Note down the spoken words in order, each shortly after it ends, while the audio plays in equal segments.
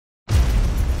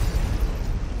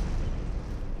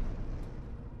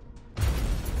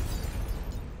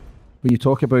When you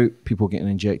talk about people getting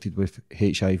injected with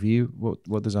HIV,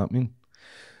 what does that mean?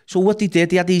 So what they did,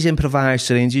 they had these improvised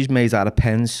syringes made out of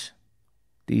pens,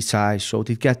 these ties. So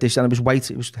they'd get this, and it was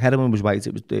white. It was heroin was white.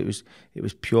 It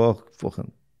was pure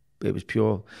fucking. It was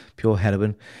pure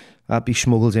heroin. That'd be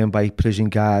smuggled in by prison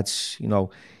guards. You know,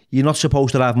 you're not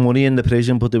supposed to have money in the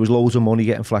prison, but there was loads of money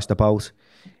getting flashed about.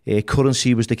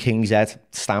 Currency was the king's head.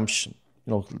 Stamps. You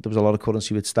know, there was a lot of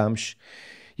currency with stamps.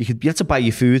 You had to buy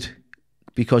your food,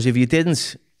 because if you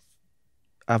didn't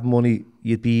have money,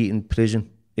 you'd be in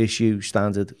prison. Issue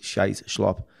standard shite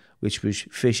slop, which was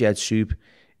fish head soup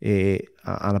and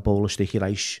a bowl of sticky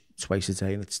rice twice a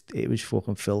day, and it was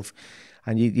fucking filth.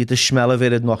 And you the smell of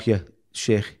it would knock you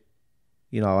sick.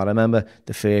 You know, I remember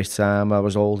the first time I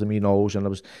was holding my nose and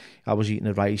I was eating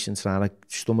the rice and trying to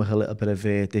stomach a little bit of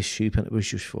this soup, and it was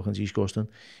just fucking disgusting.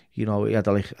 You know, it had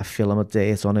like a film of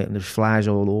dirt on it, and there was flies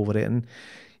all over it, and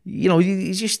you know,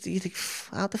 you think,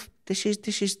 this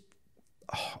is.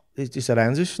 Oh, it's just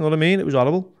horrendous, you know what I mean? It was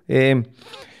horrible. You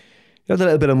had a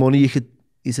little bit of money, you could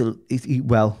eat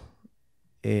well,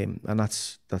 and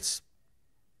that's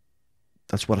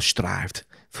what I strived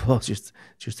for, just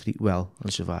to eat well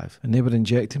and survive. And they were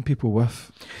injecting people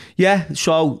with? Yeah,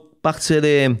 so back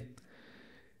to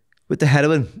with the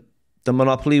heroin, the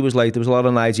monopoly was like, there was a lot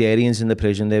of Nigerians in the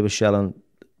prison, they were selling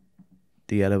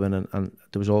the heroin, and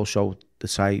there was also the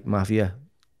Thai mafia,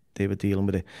 they were dealing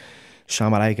with it.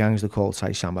 Samurai gangs, they're called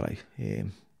Thai samurai.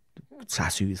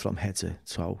 Tattooed from head to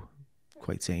toe,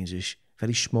 quite dangerous.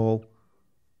 Very small,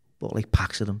 but like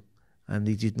packs of them. And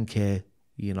they didn't care,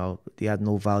 you know, they had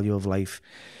no value of life.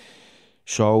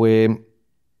 So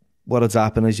what had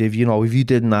happened is, if you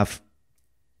didn't have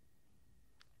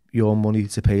your money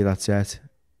to pay that debt,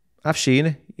 I've seen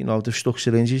it, you know, they've stuck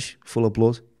syringes full of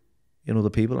blood in other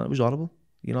people, and it was horrible,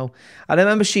 you know. I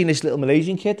remember seeing this little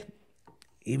Malaysian kid,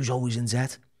 he was always in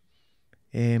debt.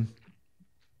 And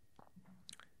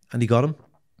he got him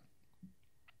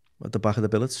at the back of the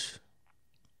billets,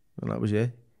 and that was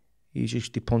it. He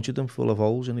punctured him full of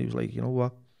holes, and he was like, you know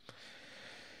what?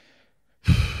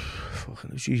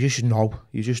 You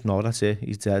just know that's it.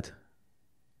 He's dead,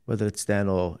 whether it's then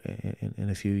or in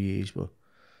a few years. But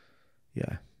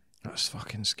yeah, that's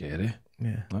fucking scary.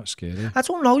 Yeah, that's scary. I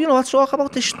don't know. You know, I talk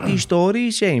about these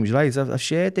stories, James. Right? I've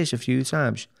shared this a few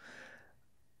times.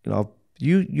 You know,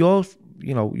 yours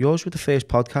was the first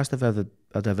podcast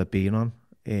I'd ever been on.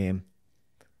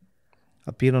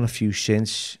 I've been on a few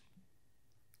since,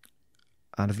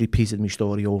 and I've repeated my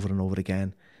story over and over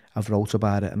again. I've wrote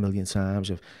about it a million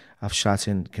times. I've sat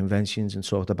in conventions and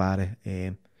talked about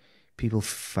it. People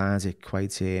find it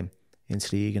quite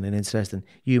intriguing and interesting.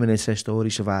 Human interest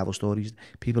stories, survival stories.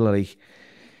 People are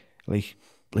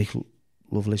like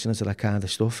love listening to that kind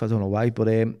of stuff. I don't know why, but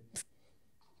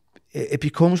it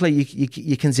becomes like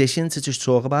you conditioned to just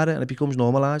talk about it, and it becomes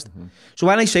normalised. Mm-hmm. So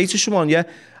when I say to someone, yeah,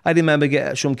 I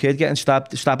remember some kid getting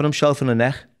stabbing himself in the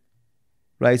neck,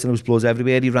 right, and there was blood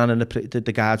everywhere. He ran in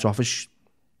the guard's office.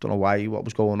 Don't know why, what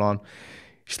was going on.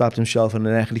 He stabbed himself in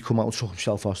the neck, and he come out and took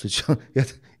himself hostage.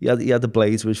 he had the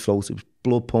blade to his throat. It was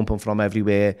blood pumping from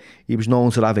everywhere. He was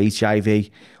known to have HIV.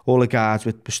 All the guards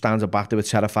were standing back. They were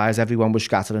terrified. Everyone was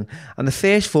scattering. And the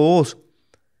first thought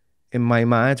in my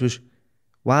mind was,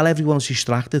 while everyone's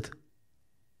distracted,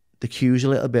 the queue's a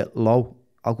little bit low,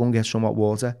 I'll go and get some hot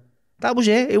water. That was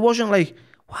it. It wasn't like,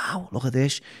 wow, look at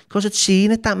this. Because I'd seen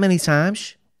it that many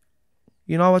times.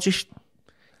 You know,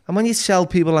 and when you tell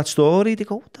people that story, they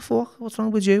go, what the fuck? What's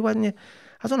wrong with you? Hadn't you?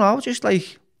 I don't know, just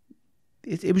like,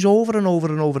 it was over and over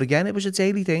and over again. It was a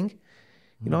daily thing.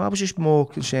 You know, I was just more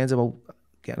concerned about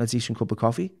getting a decent cup of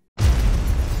coffee.